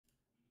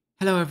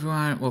Hello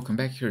everyone, welcome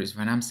back. Here is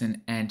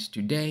vanAmsen, and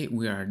today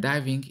we are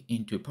diving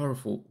into a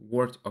powerful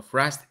world of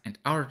Rust and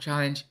our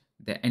challenge,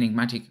 the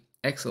enigmatic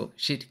Excel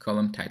sheet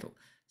column title.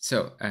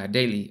 So a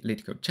daily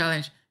LeetCode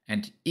challenge,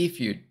 and if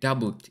you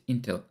doubled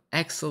into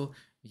Excel,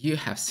 you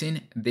have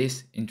seen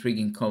this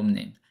intriguing column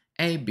name,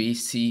 A, B,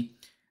 C,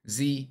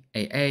 Z,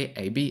 AA,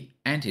 AB,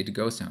 and it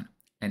goes on.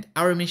 And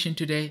our mission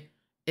today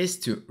is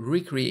to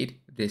recreate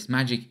this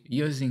magic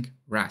using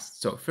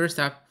Rust. So first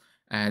up,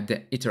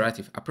 the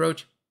iterative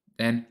approach,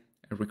 then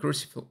a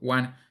recursive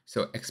one.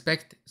 So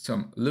expect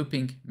some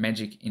looping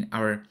magic in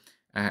our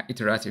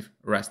iterative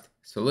Rust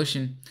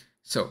solution.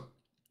 So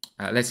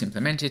let's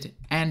implement it,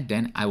 and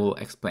then I will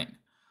explain.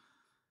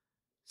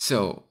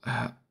 So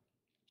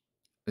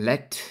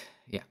let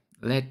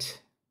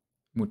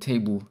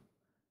mutable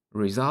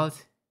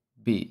result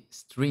be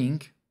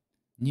string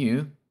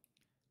new,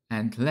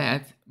 and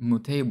let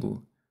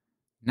mutable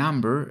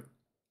number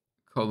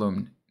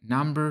column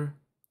number,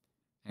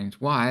 and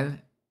while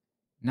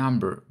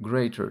number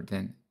greater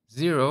than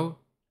 0,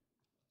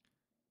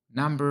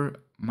 number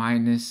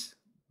minus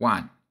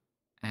 1,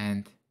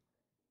 and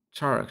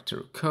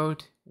character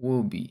code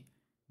will be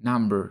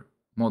number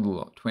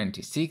modulo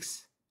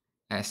 26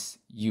 as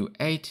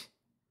U8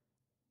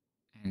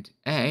 and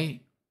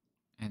A,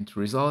 and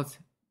result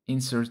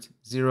insert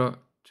 0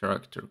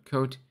 character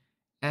code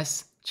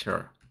as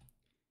char,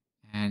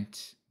 and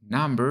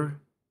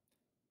number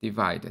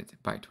divided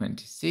by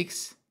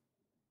 26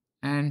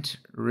 and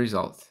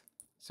result.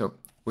 So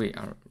we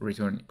are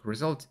returning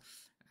result.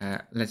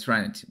 Let's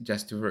run it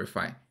just to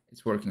verify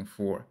it's working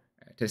for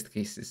test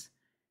cases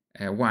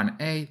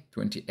 1A,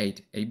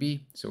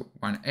 28AB. So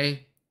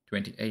 1A,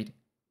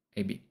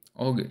 28AB.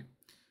 All good.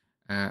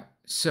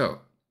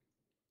 So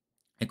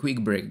a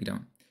quick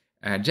breakdown.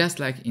 Just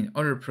like in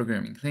other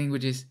programming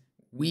languages,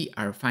 we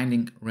are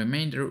finding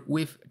remainder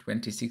with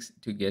 26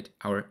 to get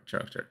our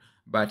character.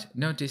 But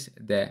notice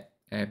the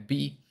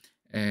B,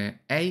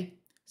 A.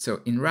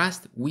 So in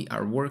Rust, we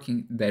are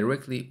working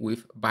directly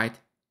with byte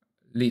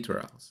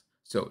literals.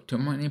 So to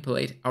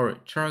manipulate our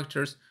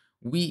characters,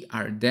 we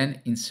are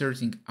then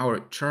inserting our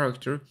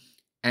character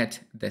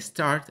at the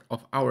start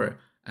of our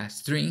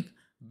string,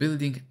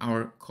 building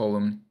our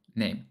column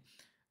name.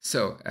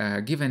 So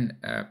given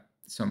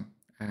some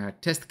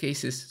test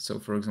cases, so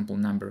for example,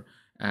 number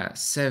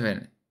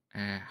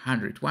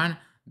 701,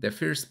 the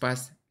first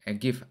pass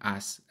give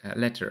us a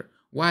letter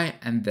Y,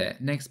 and the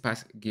next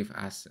pass give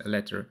us a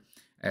letter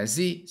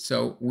Z.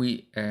 So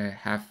we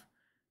have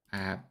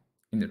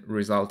in the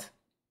result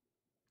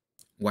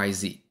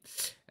YZ.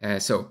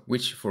 So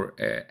which for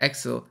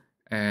Excel,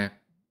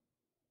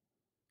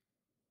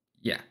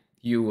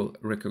 you will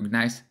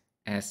recognize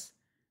as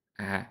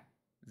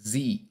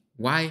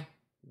ZY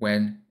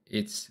when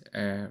it's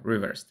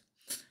reversed.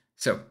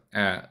 So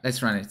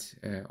let's run it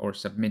or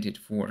submit it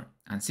for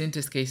unseen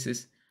test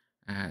cases.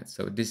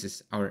 So this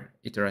is our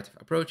iterative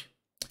approach.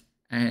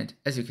 And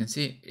as you can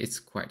see,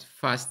 it's quite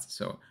fast.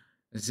 So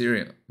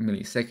 0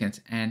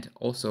 milliseconds, and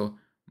also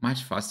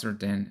much faster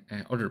than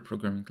other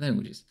programming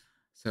languages.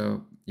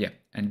 So yeah,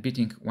 and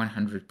beating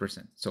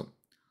 100%. So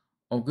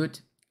all good.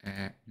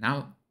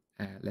 Now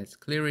let's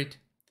clear it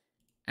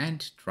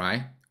and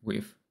try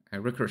with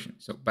recursion.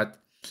 So, but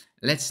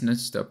let's not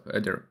stop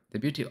there. The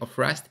beauty of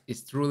Rust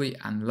is truly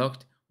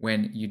unlocked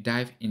when you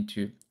dive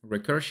into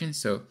recursion.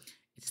 So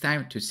it's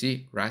time to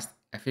see Rust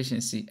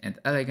efficiency and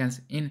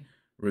elegance in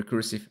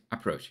recursive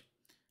approach.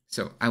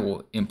 So I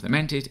will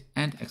implement it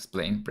and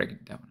explain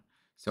breakdown.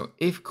 So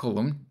if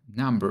column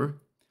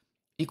number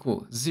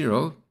equals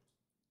 0,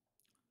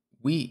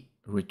 we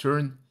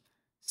return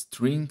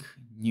string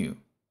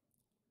new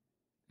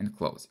and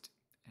close it,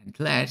 and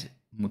let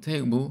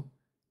mutable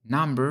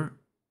number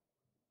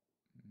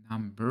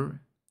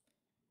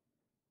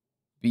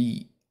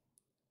be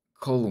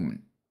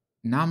column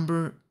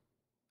number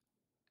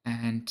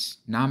and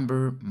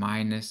number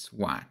minus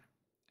 1,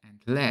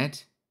 and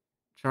let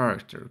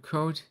character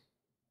code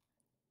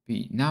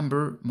be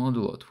number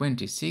modulo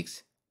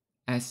 26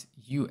 as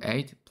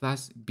U8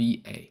 plus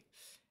BA,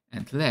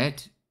 and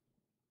let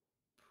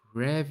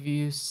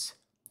previous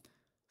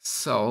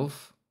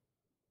solve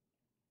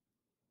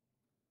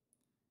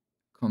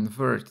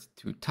convert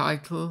to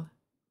title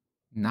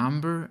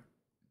number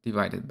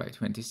divided by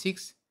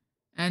 26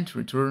 and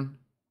return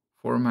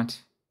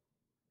format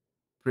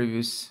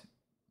previous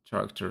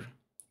character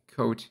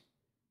code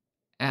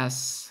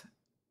as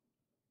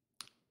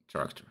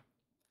character.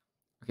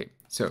 Okay,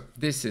 so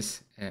this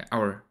is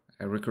our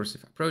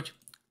recursive approach.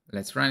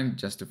 Let's run it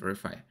just to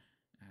verify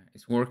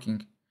it's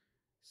working.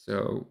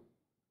 So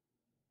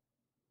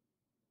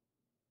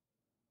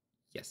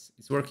yes,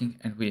 it's working,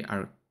 and we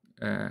are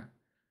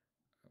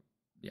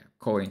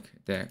calling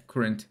the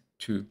current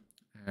to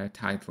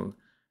title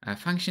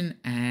function,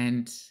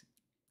 and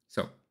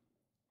so,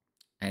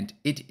 and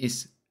it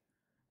is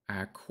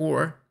a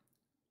core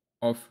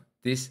of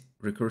this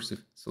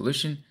recursive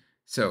solution.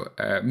 So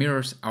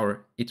mirrors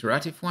our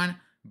iterative one,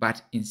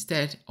 but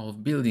instead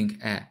of building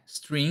a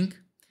string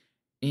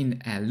in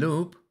a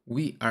loop,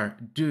 we are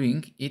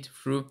doing it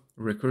through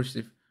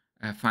recursive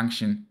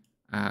function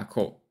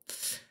call.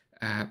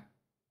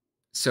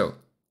 So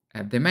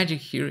the magic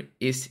here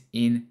is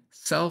in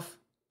self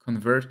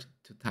convert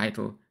to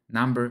title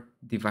number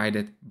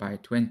divided by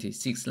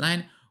 26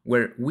 line,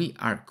 where we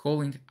are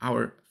calling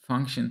our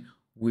function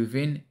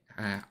within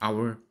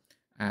our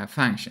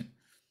function.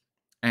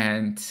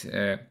 And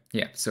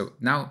yeah, so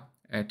now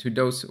to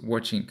those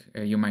watching,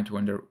 you might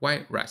wonder,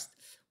 why Rust?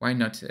 Why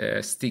not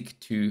stick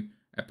to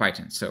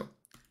Python? So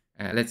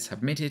let's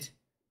submit it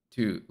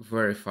to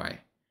verify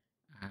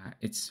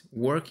it's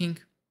working.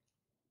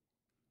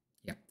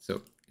 Yeah,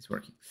 so it's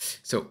working.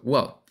 So,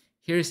 well,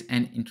 here's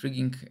an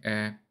intriguing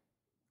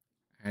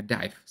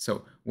dive.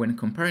 So when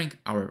comparing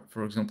our,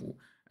 for example,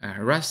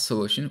 Rust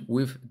solution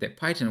with the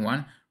Python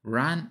one,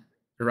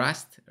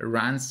 Rust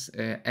runs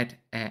at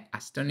an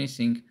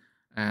astonishing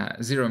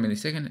 0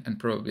 millisecond, and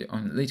probably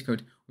on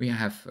LeetCode we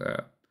have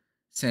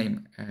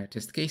same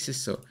test cases.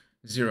 So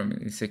 0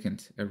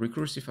 millisecond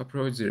recursive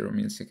approach, 0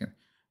 millisecond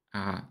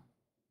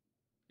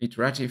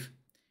iterative,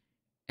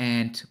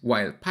 and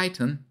while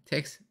Python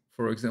takes,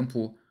 for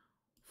example,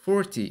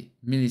 40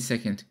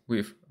 millisecond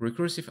with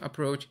recursive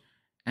approach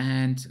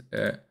and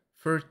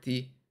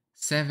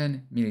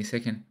 37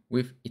 millisecond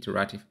with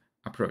iterative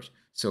approach.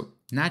 So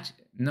not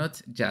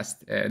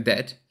just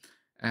that.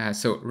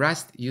 So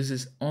Rust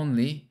uses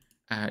only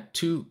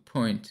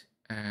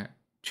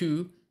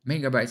 2.2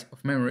 megabytes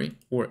of memory,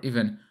 or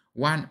even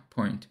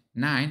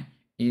 1.9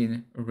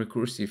 in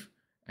recursive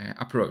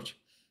approach,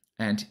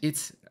 and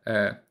it's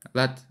a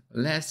lot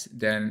less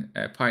than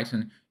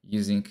Python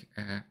using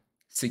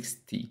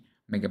 60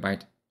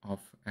 megabyte of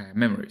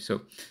memory.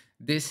 So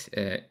this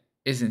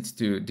isn't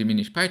to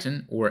diminish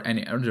Python or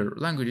any other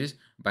languages,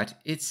 but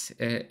it's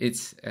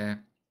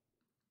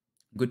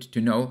good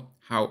to know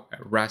how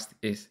Rust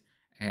is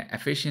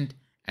efficient,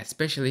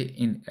 especially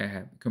in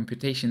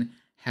computation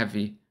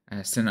heavy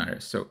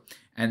scenarios. So,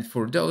 and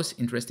for those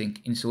interested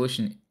in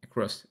solution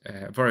across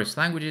various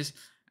languages,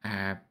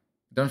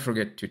 don't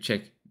forget to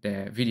check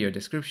the video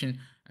description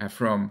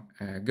from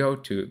Go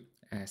to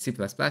C++.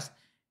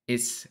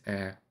 It's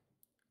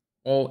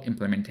all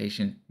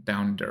implementation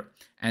down there.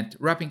 And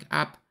wrapping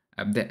up,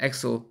 the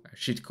Excel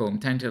sheet column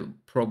title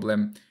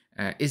problem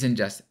isn't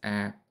just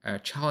a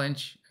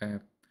challenge.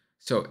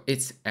 So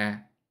it's a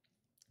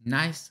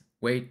nice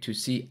way to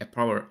see a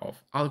power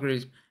of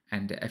algorithm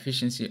and the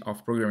efficiency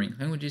of programming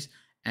languages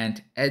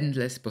and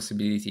endless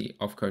possibility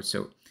of code.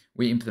 So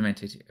we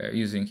implemented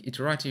using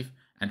iterative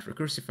and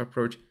recursive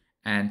approach,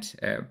 and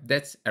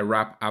that's a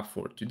wrap up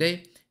for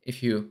today.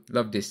 If you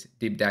love this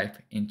deep dive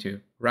into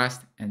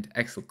Rust and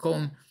Excel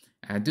column,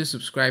 do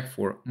subscribe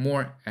for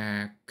more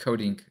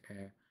coding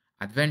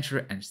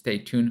adventure, and stay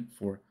tuned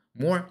for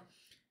more.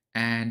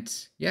 And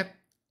yep,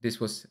 this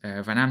was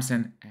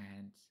vanAmsen,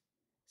 and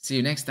see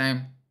you next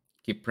time.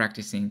 Keep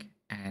practicing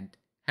and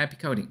happy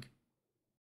coding.